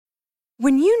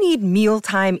When you need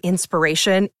mealtime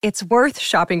inspiration, it's worth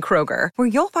shopping Kroger, where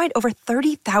you'll find over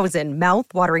 30,000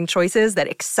 mouth-watering choices that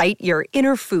excite your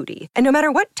inner foodie. And no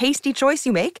matter what tasty choice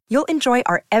you make, you'll enjoy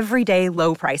our everyday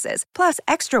low prices, plus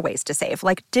extra ways to save,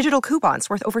 like digital coupons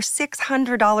worth over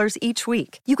 $600 each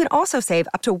week. You can also save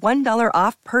up to $1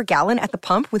 off per gallon at the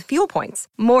pump with fuel points.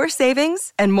 More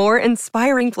savings and more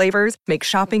inspiring flavors make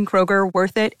shopping Kroger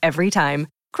worth it every time.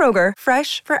 Kroger,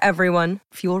 fresh for everyone.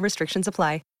 Fuel restrictions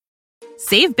apply.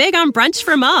 Save big on brunch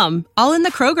for mom, all in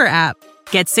the Kroger app.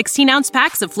 Get 16-ounce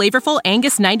packs of flavorful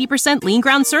Angus 90% lean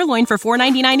ground sirloin for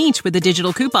 $4.99 each with a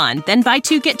digital coupon. Then buy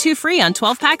 2, get 2 free on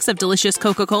 12 packs of delicious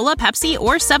Coca-Cola, Pepsi,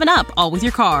 or 7-Up, all with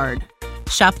your card.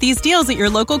 Shop these deals at your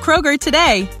local Kroger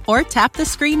today, or tap the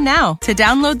screen now to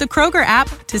download the Kroger app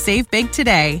to save big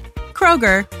today.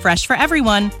 Kroger, fresh for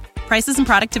everyone. Prices and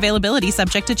product availability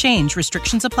subject to change.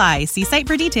 Restrictions apply. See site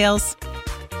for details.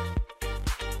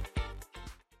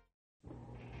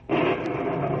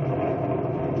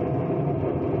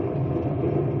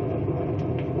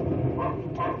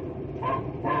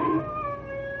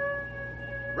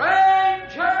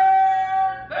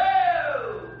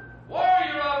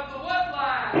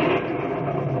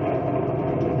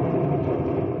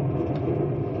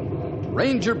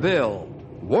 Ranger Bill,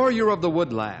 warrior of the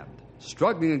woodland,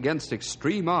 struggling against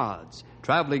extreme odds,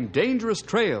 traveling dangerous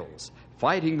trails,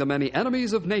 fighting the many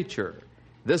enemies of nature.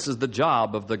 This is the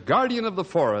job of the guardian of the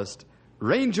forest,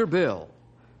 Ranger Bill.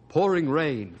 Pouring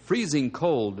rain, freezing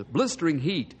cold, blistering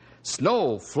heat,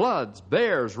 snow, floods,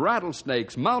 bears,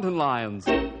 rattlesnakes, mountain lions.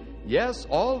 Yes,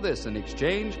 all this in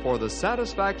exchange for the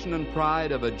satisfaction and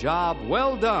pride of a job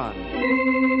well done.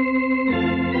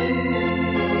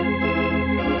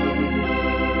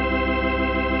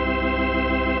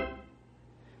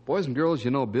 Boys and girls,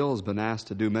 you know Bill's been asked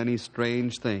to do many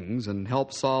strange things and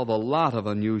help solve a lot of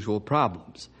unusual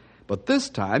problems. But this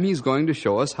time he's going to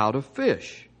show us how to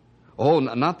fish. Oh,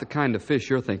 not the kind of fish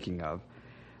you're thinking of.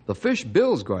 The fish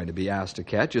Bill's going to be asked to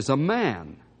catch is a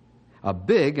man. A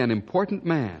big and important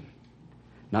man.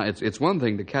 Now, it's one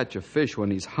thing to catch a fish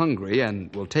when he's hungry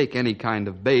and will take any kind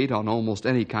of bait on almost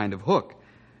any kind of hook.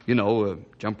 You know,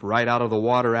 jump right out of the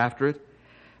water after it.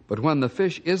 But when the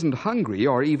fish isn't hungry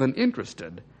or even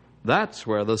interested, that's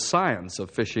where the science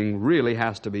of fishing really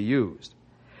has to be used.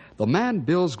 The man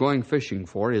Bill's going fishing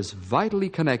for is vitally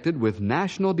connected with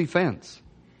national defense.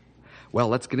 Well,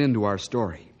 let's get into our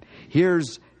story.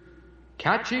 Here's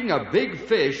Catching a Big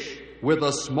Fish with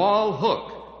a Small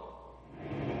Hook.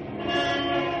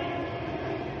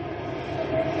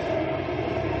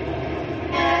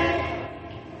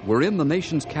 We're in the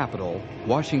nation's capital,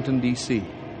 Washington, D.C.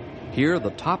 Here, the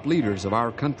top leaders of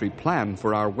our country plan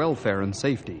for our welfare and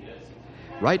safety.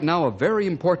 Right now, a very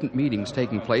important meeting's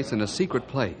taking place in a secret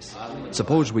place.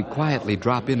 Suppose we quietly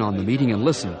drop in on the meeting and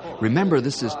listen. Remember,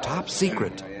 this is top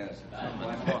secret.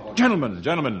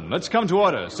 Gentlemen, let's come to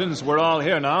order, since we're all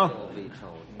here now.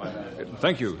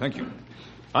 Thank you.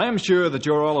 I am sure that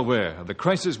you're all aware of the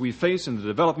crisis we face in the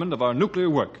development of our nuclear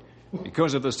work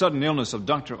because of the sudden illness of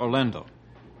Dr. Orlando.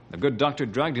 The good doctor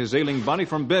dragged his ailing body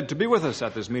from bed to be with us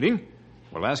at this meeting.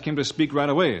 We'll ask him to speak right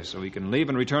away so he can leave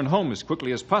and return home as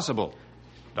quickly as possible.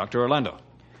 Dr. Orlando.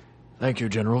 Thank you,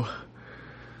 General.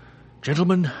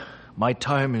 Gentlemen, my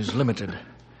time is limited.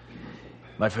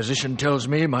 My physician tells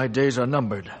me my days are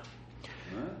numbered.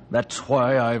 That's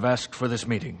why I've asked for this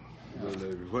meeting. Well,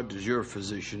 what does your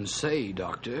physician say,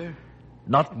 Doctor?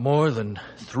 Not more than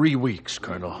 3 weeks,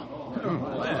 Colonel.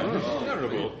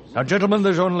 Now, gentlemen,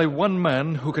 there's only one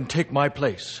man who can take my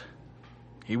place.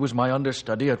 He was my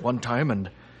understudy at one time and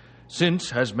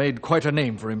since has made quite a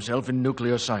name for himself in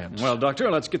nuclear science. Well, Doctor,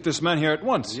 let's get this man here at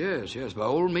once. Yes, by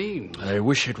all means. I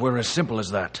wish it were as simple as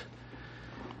that.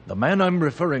 The man I'm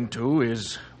referring to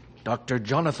is Dr.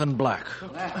 Jonathan Black.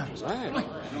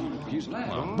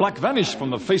 Black vanished from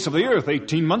the face of the earth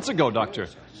 18 months ago, Doctor,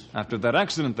 after that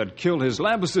accident that killed his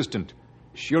lab assistant.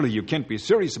 Surely you can't be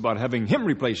serious about having him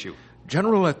replace you.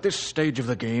 General, at this stage of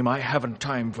the game, I haven't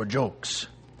time for jokes.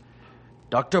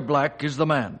 Dr. Black is the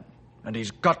man, and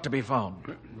he's got to be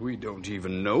found. We don't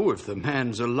even know if the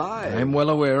man's alive. I'm well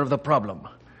aware of the problem.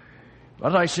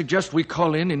 But I suggest we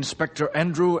call in Inspector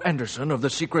Andrew Anderson of the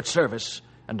Secret Service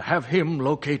and have him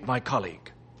locate my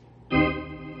colleague.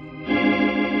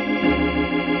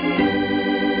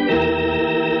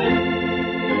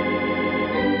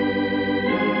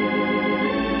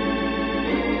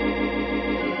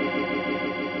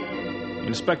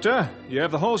 Inspector, you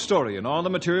have the whole story and all the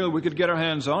material we could get our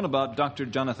hands on about Dr.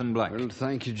 Jonathan Black. Well,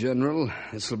 thank you, General.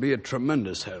 This will be a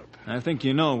tremendous help. I think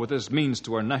you know what this means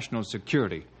to our national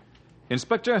security.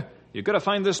 Inspector, you've got to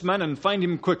find this man and find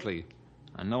him quickly.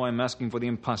 I know I'm asking for the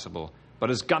impossible, but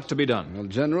it's got to be done. Well,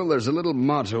 General, there's a little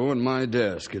motto on my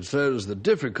desk. It says, the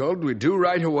difficult we do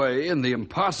right away, and the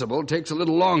impossible takes a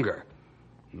little longer.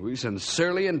 We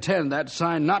sincerely intend that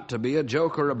sign not to be a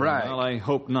joke or a brag. Well, I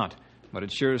hope not, but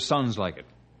it sure sounds like it.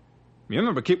 You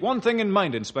remember, keep one thing in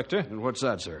mind, Inspector. And what's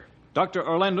that, sir? Dr.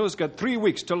 Orlando's got 3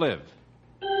 weeks to live.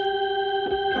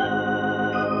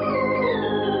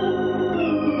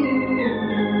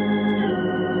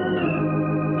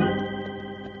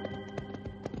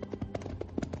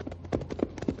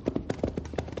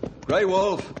 Grey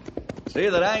Wolf, see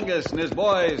that Angus and his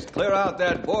boys clear out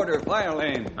that border fire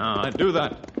lane. I do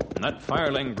that. And that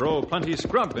fire lane grow plenty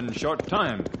scrub in short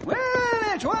time. Well,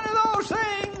 it's one of those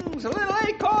things. The little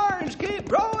acorns keep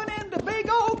growing into big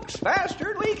oaks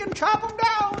faster than we can chop them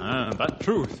down. That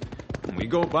truth. We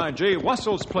go by Jay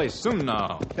Wassell's place soon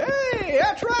now. Hey,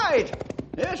 that's right.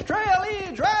 This trail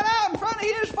leads right out in front of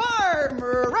his farm,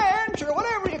 or ranch, or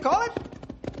whatever you call it.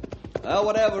 Well,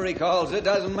 whatever he calls it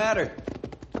doesn't matter.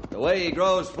 The way he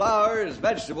grows flowers,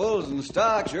 vegetables, and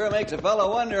stock sure makes a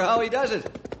fellow wonder how he does it.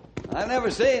 I've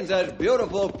never seen such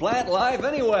beautiful plant life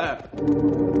anywhere.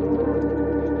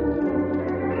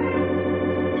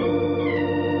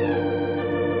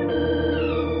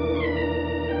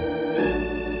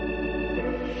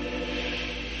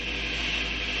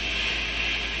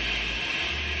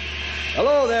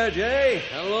 Hello there, Jay.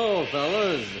 Hello,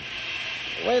 fellas.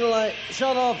 Wait till I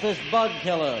shut off this bug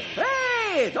killer.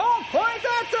 Hey, don't point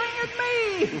that thing at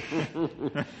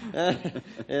me.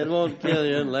 It won't kill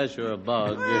you unless you're a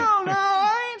bug. Well, now,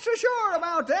 I ain't so sure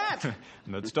about that.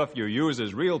 That stuff you use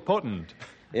is real potent.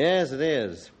 Yes, it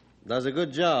is. Does a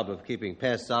good job of keeping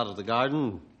pests out of the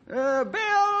garden. Bill,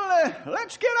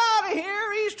 let's get out of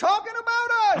here. He's talking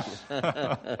about us.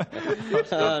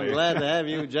 I'm glad to have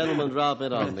you gentlemen drop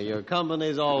in on me. Your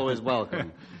company's always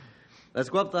welcome. Let's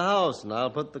go up the house, and I'll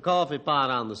put the coffee pot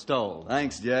on the stove.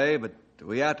 Thanks, Jay, but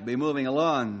we have to be moving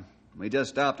along. We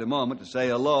just stopped a moment to say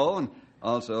hello and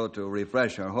also to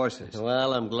refresh our horses.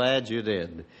 Well, I'm glad you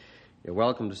did. You're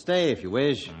welcome to stay if you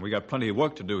wish. We got plenty of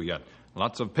work to do yet.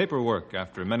 Lots of paperwork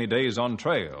after many days on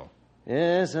trail.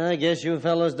 Yes, I guess you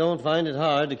fellows don't find it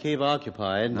hard to keep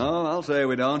occupied. No, I'll say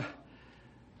we don't.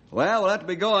 Well, we'll have to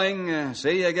be going.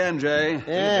 See you again, Jay.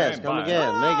 Yes, come Bye.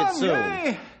 again. Make it soon.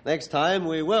 Jay. Next time,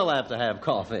 we will have to have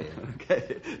coffee.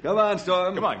 Okay. Come on,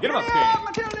 Storm. Come on, get him up,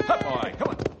 Yeah, Steve. Matilda. Up, boy, come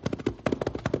on.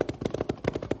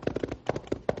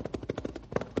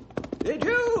 Did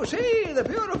you see the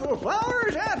beautiful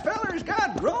flowers that feller's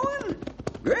got growing?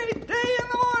 Great day in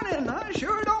the morning. I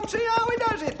sure don't see how he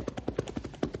does it.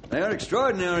 They're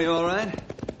extraordinary, all right.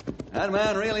 That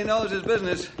man really knows his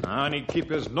business. And he'd keep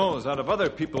his nose out of other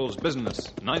people's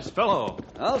business. Nice fellow.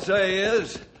 I'll say he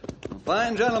is. A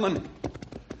fine gentleman.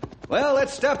 Well,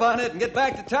 let's step on it and get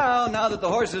back to town now that the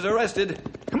horses are rested.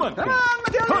 Come on, Come Pete. on,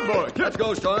 Matilda. Come on, boy. Let's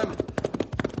go, Storm.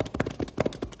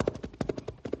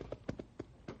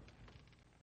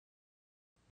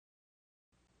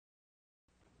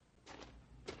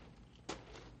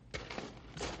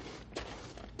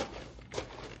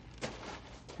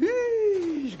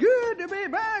 It's good to be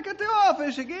back at the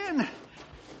office again.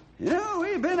 You know,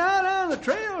 we've been out on the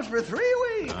trails for 3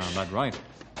 weeks. That's right.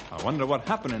 I wonder what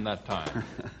happened in that time.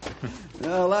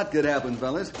 Well, a lot could happen,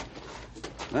 fellas.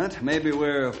 But maybe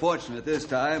we're fortunate this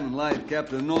time and life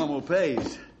kept a normal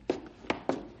pace.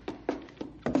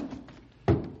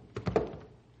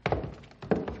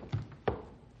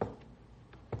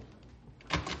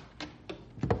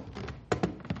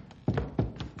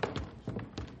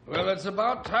 Well, it's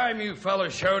about time you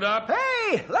fellas showed up.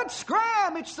 Hey, let's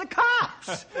scram. It's the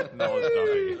cops. No,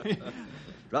 Stumpy.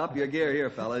 Drop your gear here,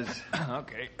 fellas.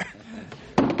 Okay.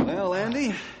 Well,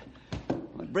 Andy,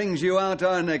 what brings you out to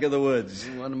our neck of the woods?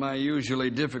 One of my usually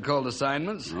difficult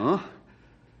assignments. Huh?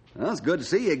 Well, it's good to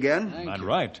see you again. That's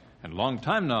right. And long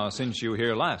time now since you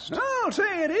here last. I'll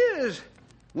say it is.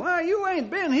 Why, you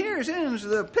ain't been here since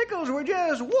the pickles were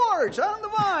just warts on the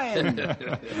vine.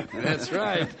 That's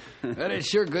right. But it's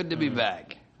sure good to be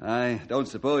back. I don't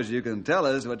suppose you can tell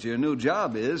us what your new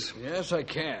job is. Yes, I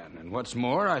can. And what's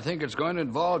more, I think it's going to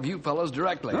involve you fellows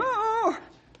directly. Oh,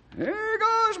 there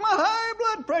goes my high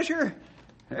blood pressure.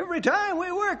 Every time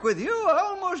we work with you, I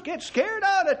almost get scared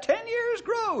out of 10 years'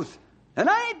 growth. And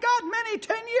I ain't got many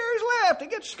 10 years left to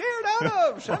get scared out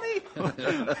of, Sonny.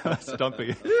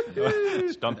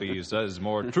 Stumpy says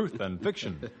more truth than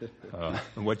fiction.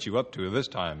 What you up to this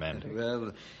time, Andy?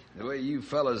 Well, the way you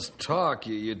fellas talk,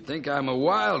 you'd think I'm a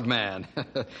wild man.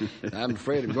 I'm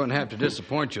afraid I'm going to have to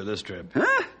disappoint you this trip.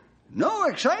 Huh? No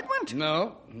excitement?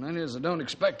 No, that is, I don't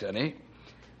expect any.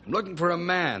 I'm looking for a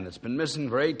man that's been missing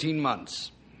for 18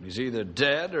 months. He's either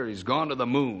dead or he's gone to the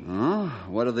moon. Oh,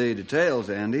 what are the details,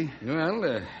 Andy? Well,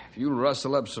 if you'll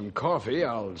rustle up some coffee,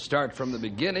 I'll start from the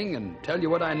beginning and tell you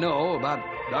what I know about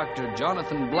Dr.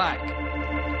 Jonathan Black.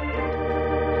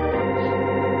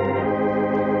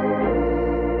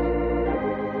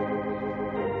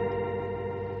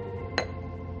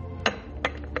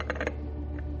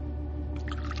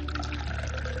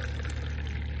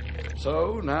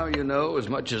 So, now you know as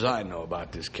much as I know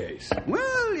about this case.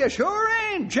 Well, you sure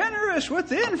ain't generous with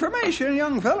the information,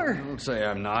 young feller. Don't say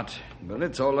I'm not, but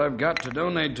it's all I've got to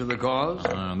donate to the cause.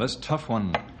 This tough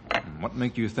one. What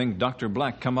make you think Dr.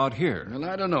 Black come out here? Well,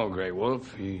 I don't know, Grey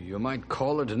Wolf. You might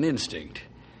call it an instinct.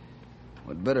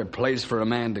 What better place for a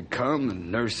man to come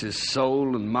and nurse his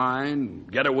soul and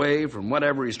mind, get away from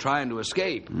whatever he's trying to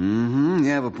escape? Mm-hmm. You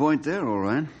have a point there, all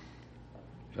right.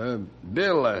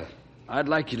 Bill, I'd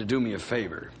like you to do me a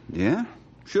favor. Yeah?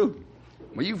 Shoot.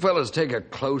 Will you fellas take a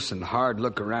close and hard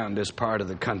look around this part of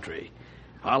the country?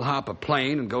 I'll hop a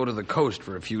plane and go to the coast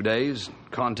for a few days,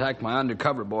 contact my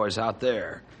undercover boys out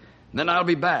there. Then I'll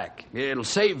be back. It'll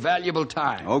save valuable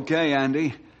time. Okay,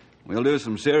 Andy. We'll do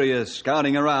some serious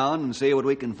scouting around and see what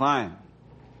we can find.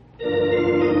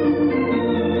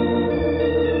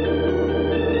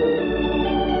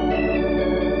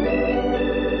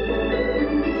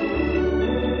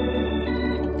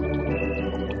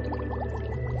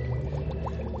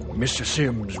 Mr.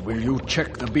 Sims, will you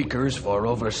check the beakers for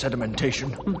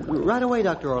over-sedimentation? Right away,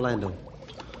 Dr. Orlando.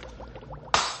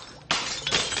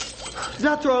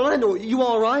 Dr. Orlando, you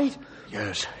all right?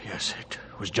 Yes, it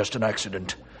was just an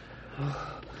accident.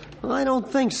 I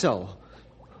don't think so.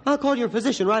 I'll call your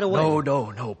physician right away.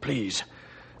 No, please.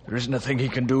 There isn't a thing he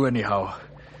can do anyhow.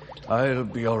 I'll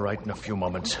be all right in a few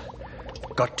moments.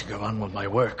 Got to go on with my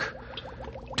work.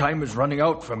 Time is running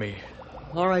out for me.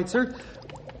 All right, sir.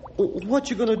 What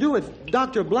you gonna do if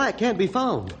Dr. Black can't be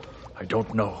found? I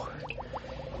don't know.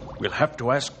 We'll have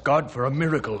to ask God for a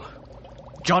miracle.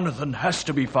 Jonathan has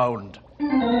to be found.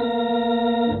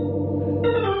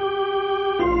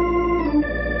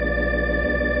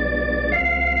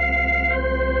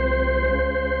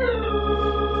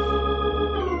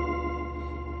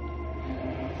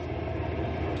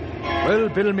 Well,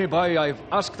 Bill me boy, I've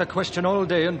asked the question all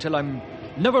day until I'm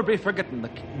never be forgetting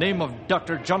the name of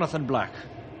Dr. Jonathan Black.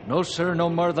 No, sir, no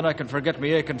more than I can forget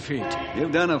me aching feet.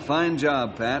 You've done a fine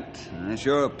job, Pat. I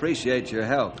sure appreciate your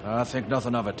help. I think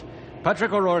nothing of it.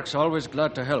 Patrick O'Rourke's always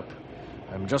glad to help.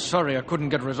 I'm just sorry I couldn't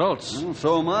get results. Well,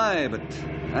 so am I, but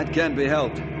that can't be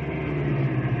helped.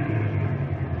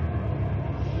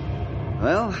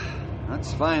 Well,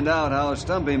 let's find out how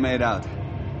Stumpy made out.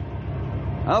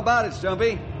 How about it,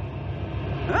 Stumpy?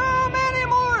 How many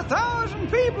more thousand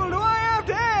people do I have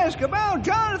to ask about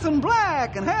Jonathan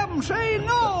Black and have them say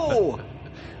no?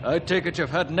 I take it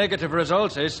you've had negative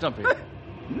results, eh, Stumpy?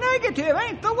 Negative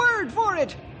ain't the word for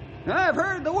it. I've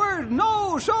heard the word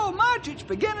no so much it's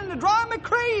beginning to drive me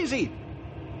crazy.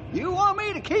 You want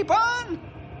me to keep on?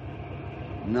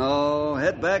 No,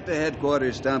 head back to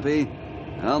headquarters, Stumpy.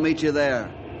 I'll meet you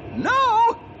there.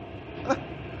 No?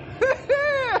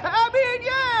 I mean,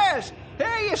 yes.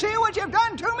 Hey, you see what you've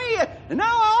done to me? And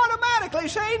now I automatically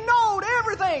say no to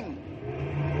everything.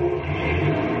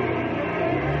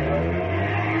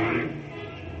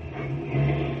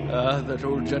 That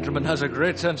old gentleman has a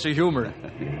great sense of humor.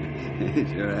 He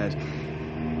sure has.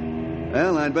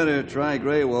 Well, I'd better try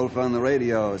Grey Wolf on the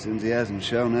radio since he hasn't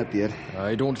shown up yet.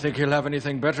 I don't think he'll have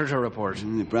anything better to report.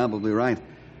 You're probably right.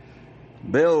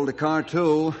 Bill to Car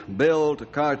 2. Bill to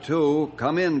Car 2.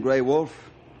 Come in, Grey Wolf.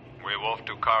 Grey Wolf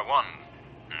to Car 1.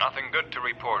 Nothing good to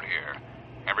report here.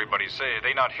 Everybody say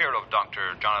they not hear of Dr.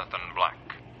 Jonathan Black.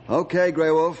 Okay,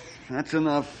 Grey Wolf. That's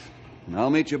enough. I'll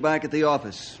meet you back at the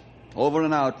office. Over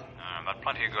and out. But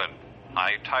plenty good.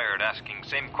 I tired asking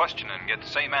same question and get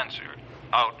same answer.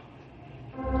 Out.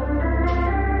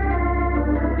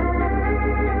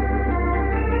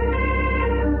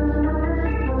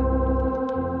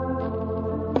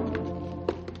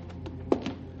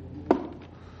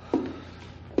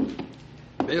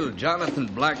 Bill, Jonathan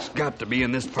Black's got to be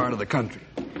in this part of the country.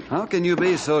 How can you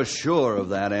be so sure of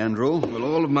that, Andrew? Well,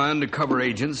 all of my undercover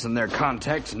agents and their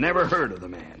contacts never heard of the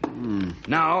man.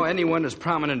 Now, anyone as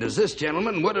prominent as this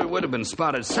gentleman would have been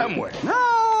spotted somewhere.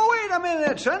 Now, wait a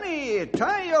minute, Sonny.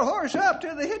 Tie your horse up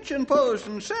to the hitching post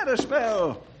and set a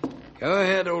spell. Go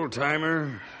ahead,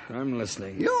 old-timer. I'm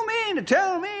listening. You mean to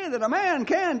tell me that a man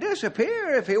can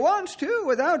disappear if he wants to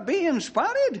without being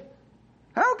spotted?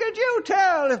 How could you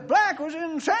tell if Black was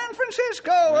in San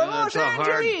Francisco or Los Angeles? That's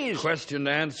a hard question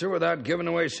to answer without giving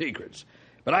away secrets.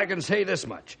 But I can say this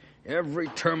much. Every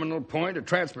terminal point of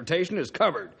transportation is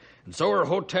covered, And so are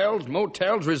hotels,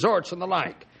 motels, resorts, and the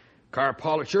like. Car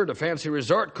polisher at a fancy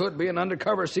resort could be an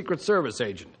undercover Secret Service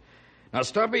agent. Now,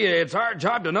 Stumpy, it's our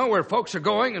job to know where folks are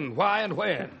going and why and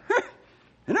when.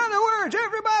 In other words,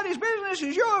 everybody's business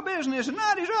is your business and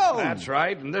not his own. That's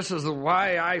right, and this is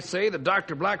why I say that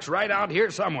Dr. Black's right out here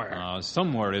somewhere.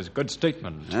 Somewhere is a good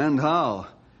statement. And how?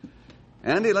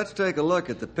 Andy, let's take a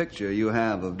look at the picture you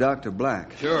have of Dr.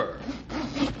 Black. Sure.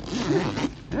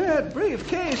 That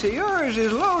briefcase of yours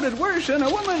is loaded worse than a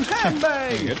woman's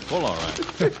handbag. It's full, all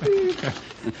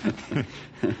right.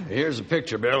 Here's a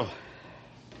picture, Bill.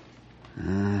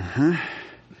 Uh-huh.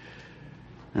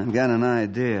 I've got an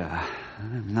idea.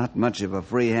 I'm not much of a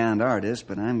freehand artist,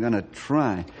 but I'm going to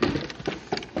try.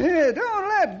 Hey, don't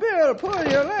let Bill pull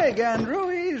your leg, Andrew.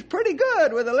 He's pretty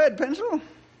good with a lead pencil.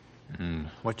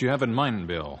 What you have in mind,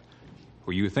 Bill?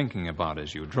 Who are you thinking about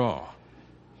as you draw?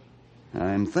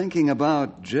 I'm thinking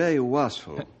about Jay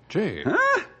Wassel. Jay?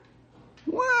 Huh?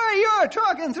 Why, you're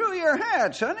talking through your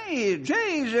hat, sonny.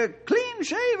 Jay's a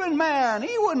clean-shaven man.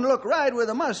 He wouldn't look right with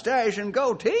a mustache and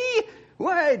goatee.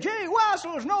 Why, Jay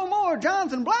Wassel's no more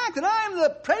Jonathan Black than I'm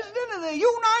the President of the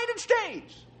United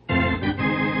States.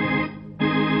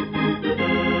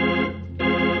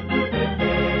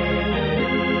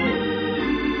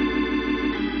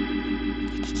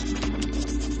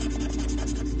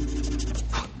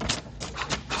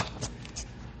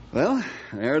 Well,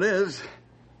 there it is.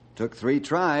 Took 3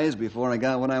 tries before I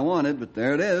got what I wanted, but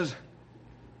there it is.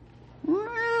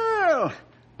 Well,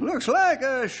 looks like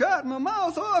I shot my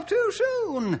mouth off too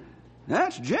soon.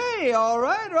 That's Jay, all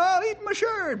right, or I'll eat my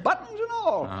shirt, buttons and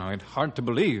all. It's hard to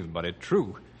believe, but it's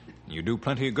true. You do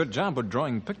plenty of good job of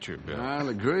drawing picture, Bill. I'll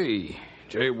agree.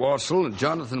 Jay Wassel and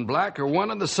Jonathan Black are one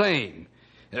and the same.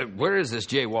 Where is this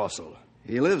Jay Wassel?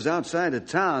 He lives outside of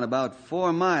town about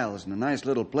 4 miles in a nice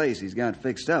little place he's got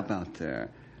fixed up out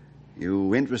there.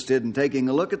 You interested in taking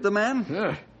a look at the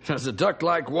man? Does a duck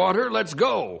like water? Let's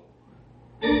go.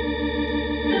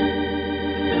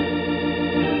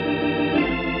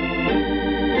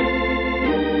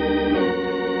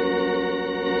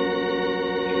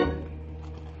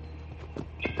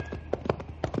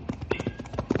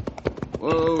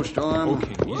 Whoa, Storm.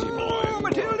 Okay, easy, boy. Oh,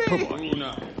 Matilda! Come on,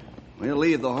 now. We'll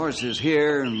leave the horses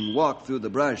here and walk through the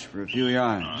brush for a few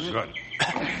yards. Good.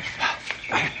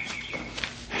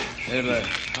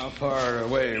 How far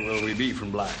away will we be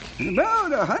from Black?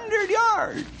 About 100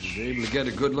 yards. Is you able to get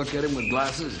a good look at him with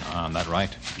glasses? That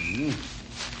right?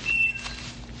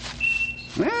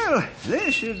 Well,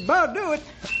 this should about do it.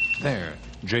 There.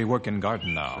 Jay working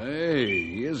garden now. Hey,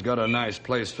 he has got a nice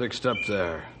place fixed up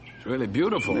there. It's really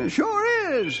beautiful. It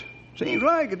sure is. Seems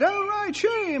like a downright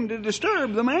shame to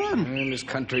disturb the man. And this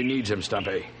country needs him,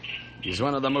 Stumpy. He's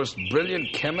one of the most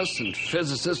brilliant chemists and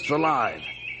physicists alive.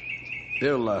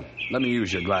 Bill, let me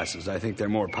use your glasses. I think they're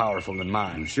more powerful than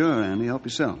mine. Sure, Andy. Help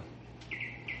yourself.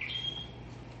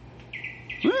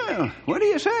 Well, what do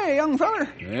you say, young feller?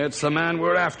 It's the man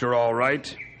we're after, all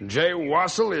right. Jay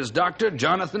Wassel is Dr.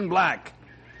 Jonathan Black.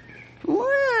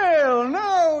 Well,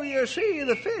 now you see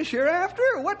the fish you're after.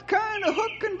 What kind of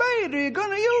hook and bait are you going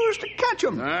to use to catch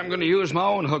 'em? I'm going to use my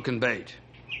own hook and bait.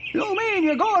 You mean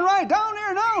you're going right down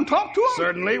there now and talk to 'em?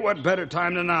 Certainly. What better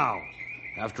time than now?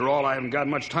 After all, I haven't got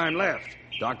much time left.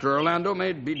 Dr. Orlando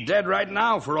may be dead right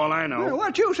now, for all I know. Well,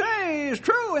 what you say is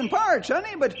true in part,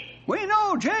 sonny, but we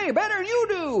know Jay better than you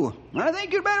do. I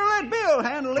think you'd better let Bill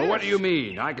handle it. Well, what do you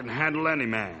mean? I can handle any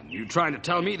man. You trying to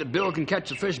tell me that Bill can catch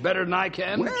a fish better than I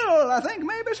can? Well, I think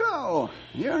maybe so.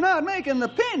 You're not making the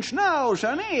pinch now,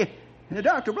 sonny.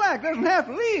 Dr. Black doesn't have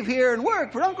to leave here and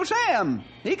work for Uncle Sam.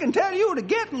 He can tell you to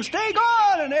get and stay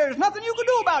gone, and there's nothing you can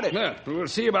do about it. Yeah, we'll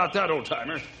see about that,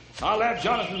 old-timer. I'll have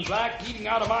Jonathan Black eating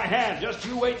out of my hand. Just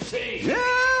you wait and see. Yeah,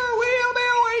 we'll be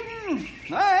waiting.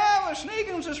 I have a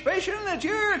sneaking suspicion that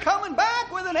you're coming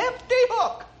back with an empty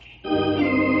hook.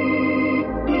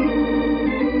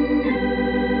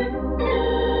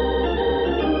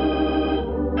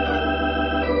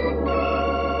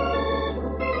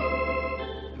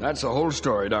 That's the whole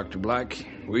story, Dr. Black.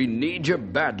 We need you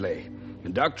badly.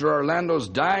 And Dr. Orlando's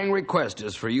dying request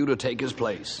is for you to take his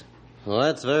place. Well,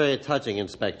 that's very touching,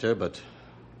 Inspector, but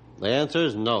the answer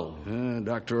is no.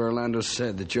 Dr. Orlando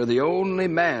said that you're the only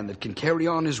man that can carry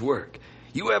on his work.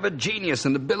 You have a genius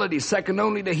and ability second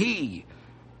only to he.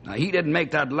 Now, he didn't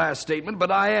make that last statement, but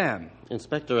I am.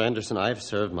 Inspector Anderson, I've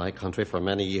served my country for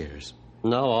many years.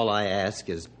 Now all I ask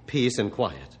is peace and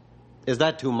quiet. Is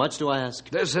that too much to ask?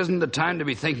 This isn't the time to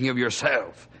be thinking of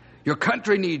yourself. Your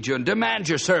country needs you and demands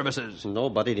your services.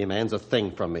 Nobody demands a thing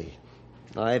from me.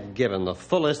 I've given the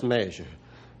fullest measure.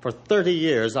 For 30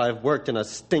 years, I've worked in a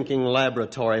stinking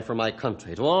laboratory for my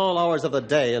country, to all hours of the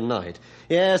day and night.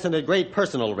 Yes, and at great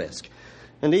personal risk.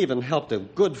 And even helped a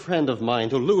good friend of mine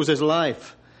to lose his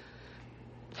life.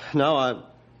 Now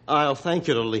I'll thank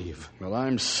you to leave. Well,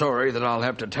 I'm sorry that I'll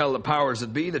have to tell the powers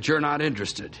that be that you're not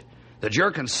interested. That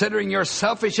you're considering your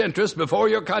selfish interest before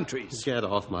your country's. Get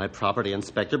off my property,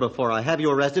 Inspector, before I have you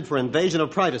arrested for invasion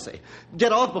of privacy.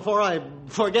 Get off before I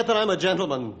forget that I'm a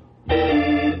gentleman.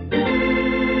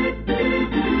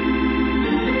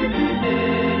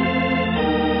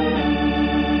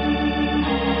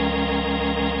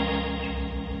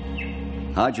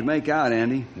 How'd you make out,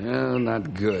 Andy? Well,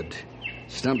 not good.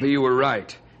 Stumpy, you were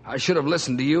right. I should have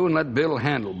listened to you and let Bill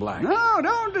handle Black. No,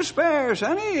 don't despair,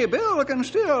 Sonny. Bill can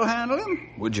still handle him.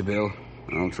 Would you, Bill?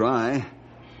 I'll try.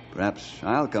 Perhaps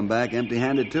I'll come back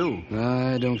empty-handed, too.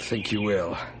 I don't think you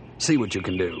will. See what you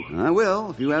can do. I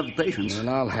will, if you have the patience. Well,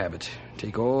 I'll have it.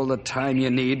 Take all the time you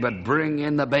need, but bring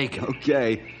in the bacon.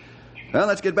 Okay. Well,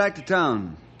 let's get back to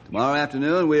town. Tomorrow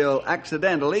afternoon, we'll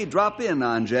accidentally drop in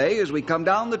on Jay as we come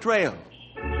down the trail.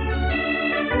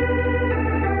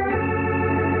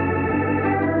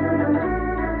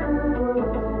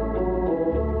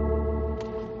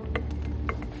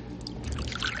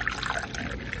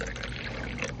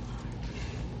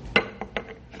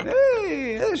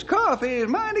 This coffee is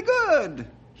mighty good.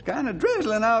 It's kind of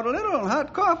drizzling out a little, and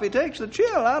hot coffee takes the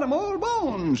chill out of my old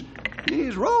bones.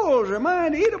 These rolls are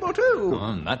mighty eatable, too.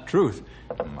 That truth.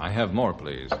 I have more,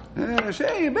 please.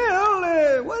 Say,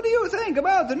 Bill, what do you think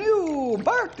about the new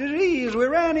bark disease we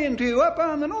ran into up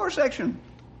on the north section?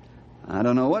 I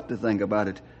don't know what to think about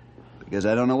it, because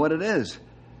I don't know what it is.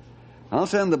 I'll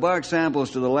send the bark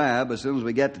samples to the lab as soon as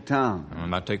we get to town. It will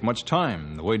not take much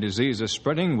time. The way disease is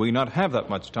spreading, we not have that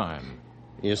much time.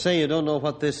 You say you don't know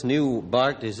what this new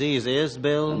bark disease is,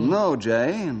 Bill? No,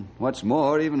 Jay. And what's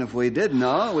more, even if we did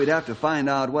know, we'd have to find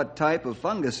out what type of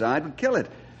fungicide would kill it.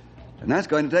 And that's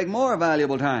going to take more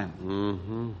valuable time.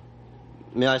 Mm-hmm.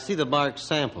 May I see the bark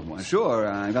samples? Well, sure.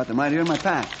 I got them right here in my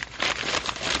pack.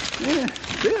 Yeah,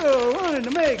 Bill wanted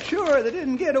to make sure they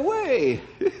didn't get away.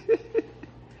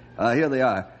 Here they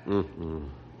are. Mm-hmm.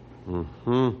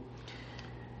 Mm-hmm.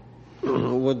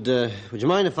 Would you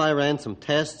mind if I ran some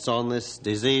tests on this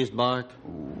diseased bark?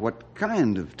 What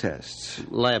kind of tests?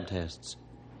 Lab tests.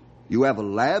 You have a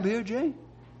lab here, Jay?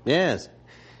 Yes.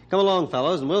 Come along,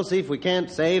 fellows, and we'll see if we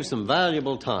can't save some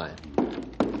valuable time.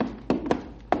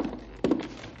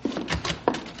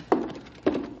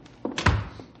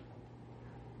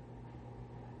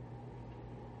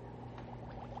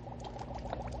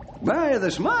 By the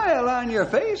smile on your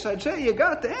face, I'd say you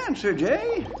got the answer,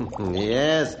 Jay.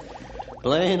 Yes.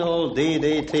 Plain old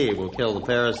DDT will kill the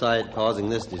parasite causing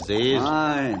this disease.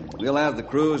 Fine. We'll have the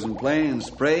crews and planes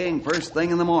spraying first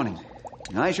thing in the morning.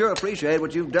 I sure appreciate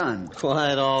what you've done.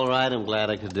 Quite all right. I'm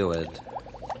glad I could do it.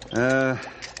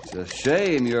 It's a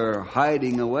shame you're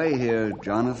hiding away here,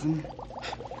 Jonathan.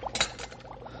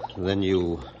 Then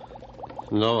you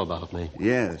know about me?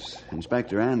 Yes.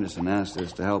 Inspector Anderson asked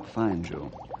us to help find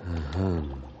you. Uh-huh.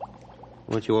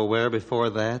 Weren't you aware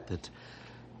before that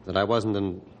I wasn't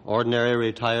an ordinary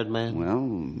retired man?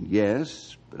 Well,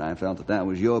 yes, but I felt that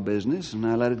was your business, and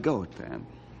I let it go at that.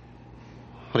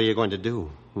 What are you going to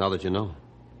do now that you know?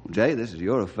 Jay, this is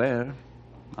your affair.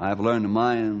 I've learned to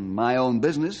mind my own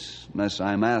business unless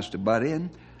I'm asked to butt in.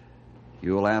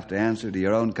 You'll have to answer to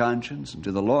your own conscience and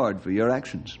to the Lord for your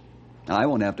actions. I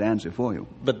won't have to answer for you.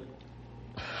 But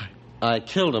I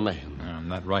killed a man.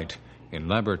 That's right. In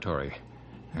laboratory.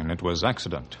 And it was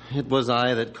accident. It was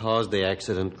I that caused the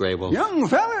accident, Grey Wolf. Young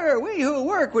feller, we who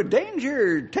work with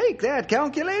danger take that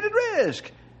calculated risk.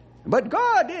 But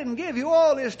God didn't give you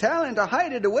all this talent to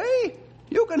hide it away.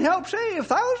 You can help save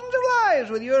thousands of lives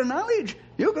with your knowledge.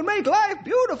 You can make life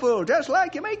beautiful, just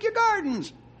like you make your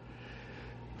gardens.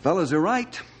 Fellas are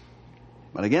right.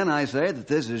 But again, I say that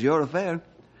this is your affair.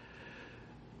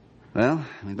 Well,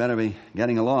 we'd better be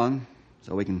getting along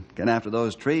so we can get after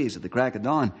those trees at the crack of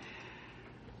dawn.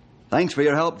 Thanks for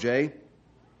your help, Jay.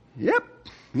 Yep,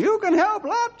 you can help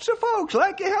lots of folks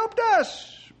like you helped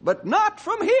us, but not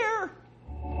from here.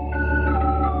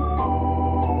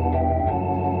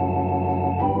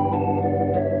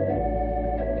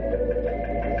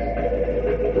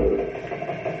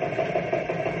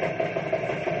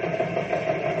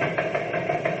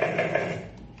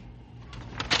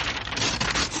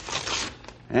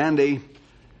 Andy,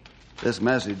 this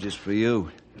message is for you.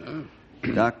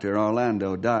 Dr.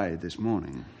 Orlando died this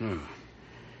morning. Oh.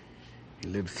 He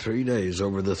lived 3 days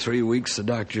over the 3 weeks the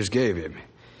doctors gave him.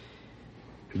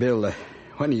 Bill,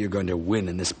 when are you going to win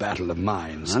in this battle of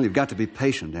minds? Well, you've got to be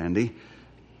patient, Andy.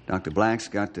 Dr. Black's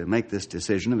got to make this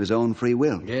decision of his own free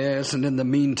will. Yes, and in the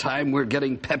meantime, we're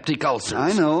getting peptic ulcers.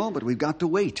 I know, but we've got to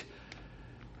wait.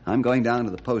 I'm going down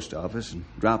to the post office and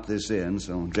drop this in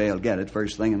so Jay'll get it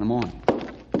first thing in the morning.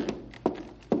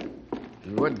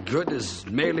 And what good is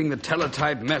mailing the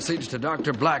teletype message to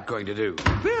Dr. Black going to do?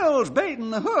 Bill's baiting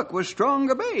the hook with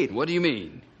stronger bait. What do you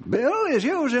mean? Bill is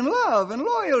using love and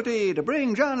loyalty to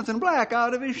bring Jonathan Black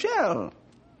out of his shell.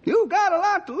 You've got a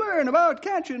lot to learn about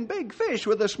catching big fish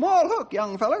with a small hook,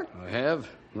 young feller. I have?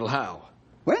 Well, how?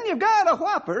 When you've got a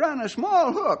whopper on a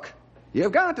small hook,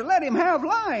 you've got to let him have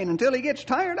line until he gets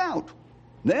tired out.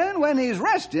 Then when he's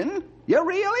resting, you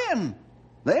reel in.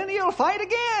 Then he'll fight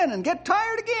again and get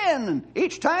tired again. And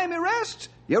each time he rests,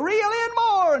 you reel in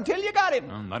more until you got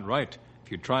him. That's right.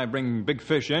 If you try bring big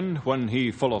fish in when he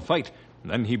full of fight,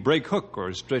 then he break hook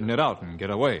or straighten it out and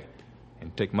get away.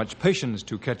 It take much patience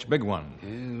to catch big one.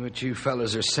 Yeah, what you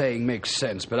fellas are saying makes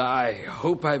sense, but I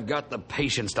hope I've got the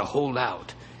patience to hold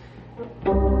out.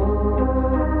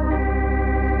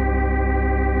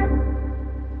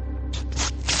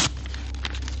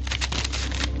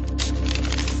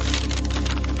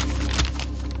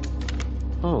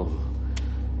 Oh.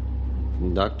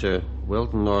 Dr.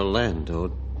 Wilton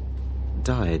Orlando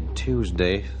died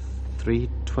Tuesday,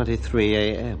 3:23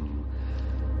 a.m.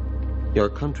 Your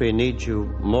country needs you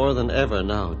more than ever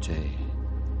now, Jay.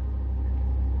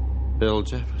 Bill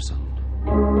Jefferson.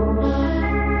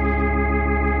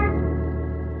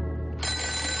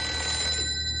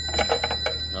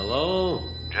 Hello?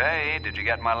 Jay, did you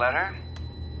get my letter?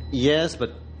 Yes,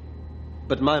 but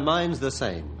my mind's the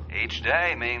same. Each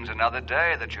day means another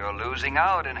day that you're losing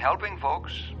out in helping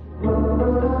folks.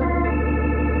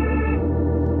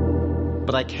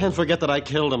 But I can't forget that I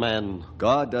killed a man.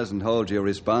 God doesn't hold you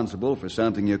responsible for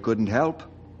something you couldn't help,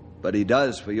 but he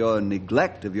does for your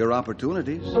neglect of your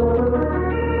opportunities.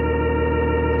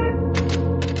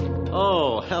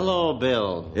 Oh, hello,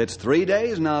 Bill. It's 3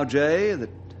 days now, Jay,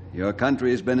 that your country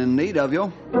has been in need of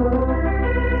you.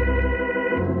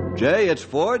 Jay, it's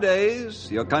 4 days.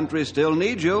 Your country still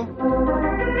needs you.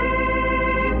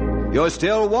 You're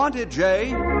still wanted,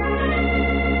 Jay.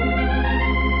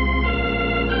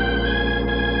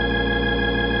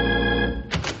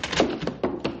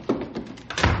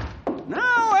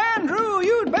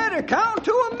 Count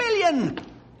to 1,000,000.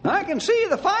 I can see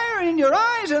the fire in your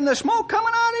eyes and the smoke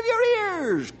coming out of your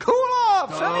ears. Cool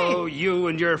off, sonny. Oh, you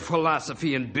and your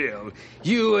philosophy and Bill.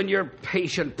 You and your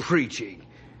patient preaching.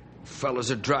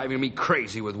 Fellas are driving me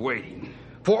crazy with waiting.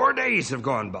 4 days have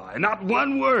gone by, not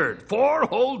one word. 4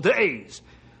 whole days.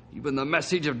 Even the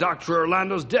message of Dr.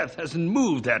 Orlando's death hasn't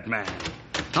moved that man.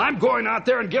 I'm going out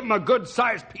there and give him a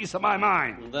good-sized piece of my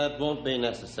mind. That won't be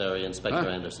necessary, Inspector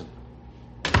Anderson.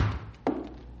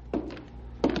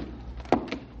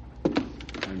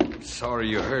 Sorry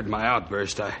you heard my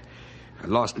outburst. I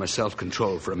lost my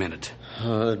self-control for a minute.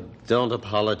 Don't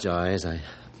apologize.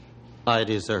 I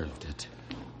deserved it.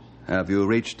 Have you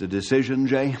reached a decision,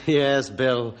 Jay? Yes,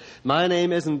 Bill. My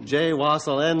name isn't Jay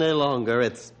Wassell any longer.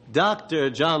 It's Dr.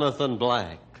 Jonathan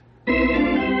Black.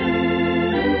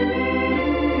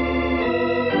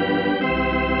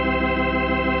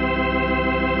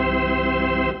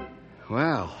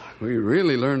 Well, we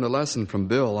really learned a lesson from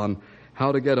Bill on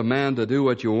how to get a man to do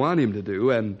what you want him to do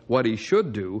and what he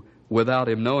should do without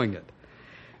him knowing it.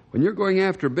 When you're going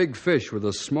after big fish with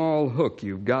a small hook,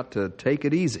 you've got to take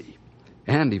it easy.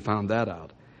 And he found that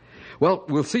out. Well,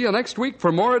 we'll see you next week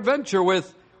for more adventure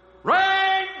with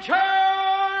Ranger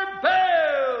Bill!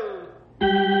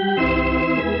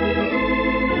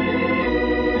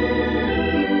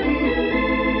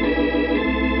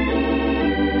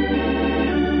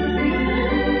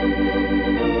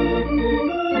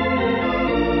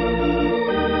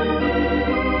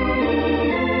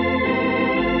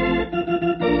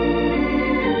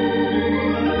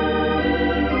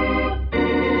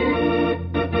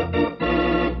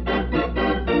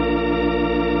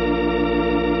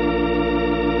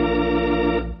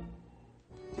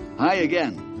 Hi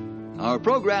again. Our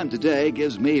program today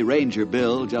gives me, Ranger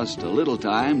Bill, just a little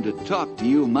time to talk to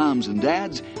you moms and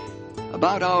dads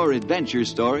about our adventure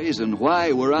stories and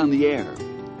why we're on the air.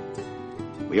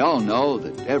 We all know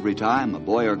that every time a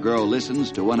boy or girl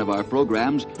listens to one of our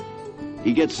programs,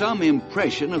 he gets some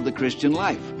impression of the Christian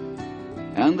life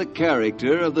and the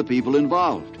character of the people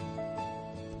involved.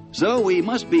 So we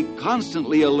must be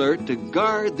constantly alert to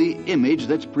guard the image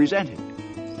that's presented,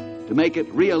 to make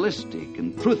it realistic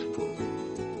and truthful,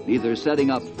 neither setting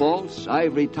up false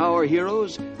ivory tower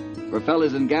heroes for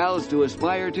fellas and gals to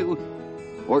aspire to,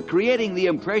 or creating the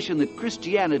impression that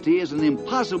Christianity is an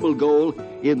impossible goal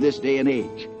in this day and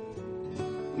age.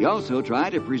 We also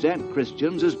try to present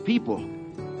Christians as people,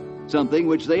 something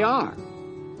which they are.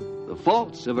 The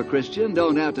faults of a Christian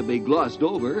don't have to be glossed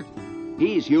over.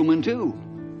 He's human too.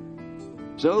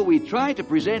 So we try to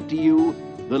present to you,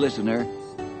 the listener,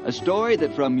 a story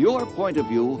that from your point of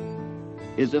view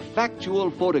is a factual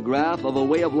photograph of a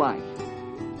way of life,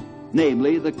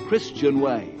 namely the Christian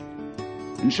way,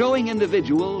 and showing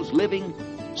individuals living,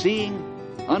 seeing,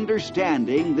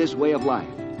 understanding this way of life,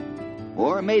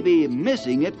 or maybe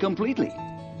missing it completely.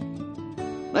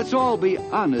 Let's all be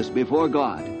honest before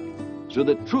God so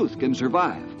that truth can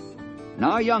survive. And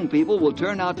our young people will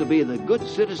turn out to be the good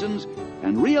citizens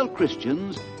and real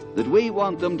Christians that we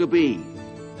want them to be.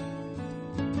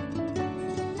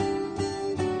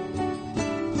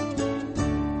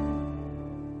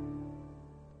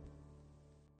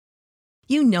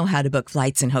 You know how to book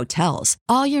flights and hotels.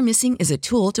 All you're missing is a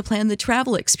tool to plan the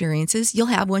travel experiences you'll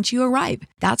have once you arrive.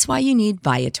 That's why you need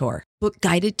Viator. Book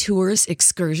guided tours,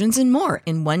 excursions, and more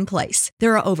in one place.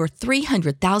 There are over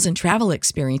 300,000 travel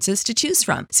experiences to choose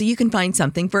from, so you can find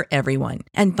something for everyone.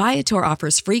 And Viator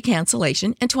offers free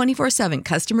cancellation and 24/7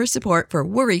 customer support for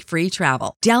worry-free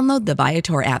travel. Download the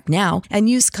Viator app now and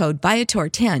use code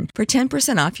Viator10 for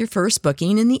 10% off your first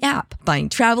booking in the app. Find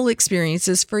travel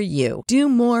experiences for you. Do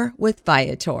more with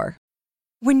Viator.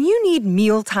 When you need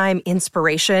mealtime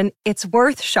inspiration, it's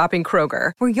worth shopping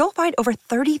Kroger, where you'll find over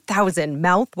 30,000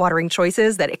 mouth-watering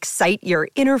choices that excite your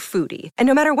inner foodie. And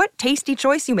no matter what tasty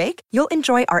choice you make, you'll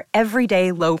enjoy our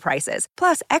everyday low prices,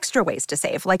 plus extra ways to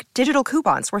save, like digital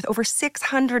coupons worth over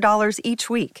 $600 each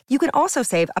week. You can also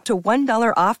save up to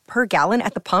 $1 off per gallon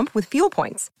at the pump with fuel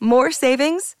points. More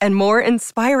savings and more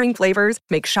inspiring flavors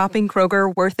make shopping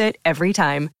Kroger worth it every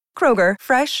time. Kroger,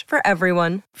 fresh for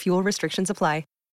everyone. Fuel restrictions apply.